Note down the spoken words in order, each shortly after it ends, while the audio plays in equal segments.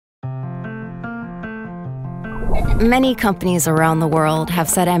Many companies around the world have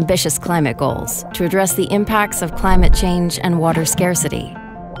set ambitious climate goals to address the impacts of climate change and water scarcity.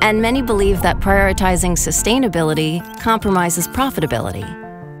 And many believe that prioritizing sustainability compromises profitability.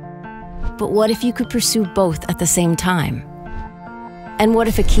 But what if you could pursue both at the same time? And what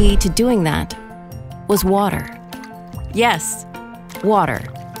if a key to doing that was water? Yes, water.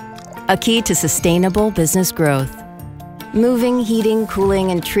 A key to sustainable business growth. Moving, heating,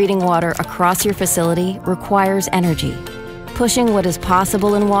 cooling, and treating water across your facility requires energy. Pushing what is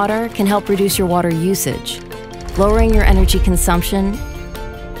possible in water can help reduce your water usage, lowering your energy consumption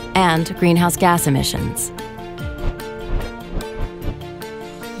and greenhouse gas emissions.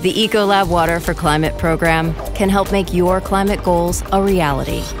 The Ecolab Water for Climate program can help make your climate goals a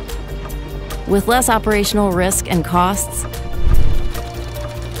reality. With less operational risk and costs,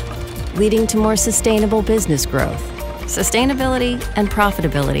 leading to more sustainable business growth, sustainability and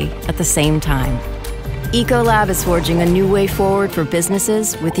profitability at the same time. Ecolab is forging a new way forward for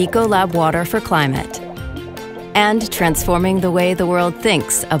businesses with Ecolab Water for Climate and transforming the way the world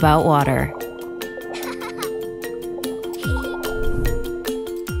thinks about water.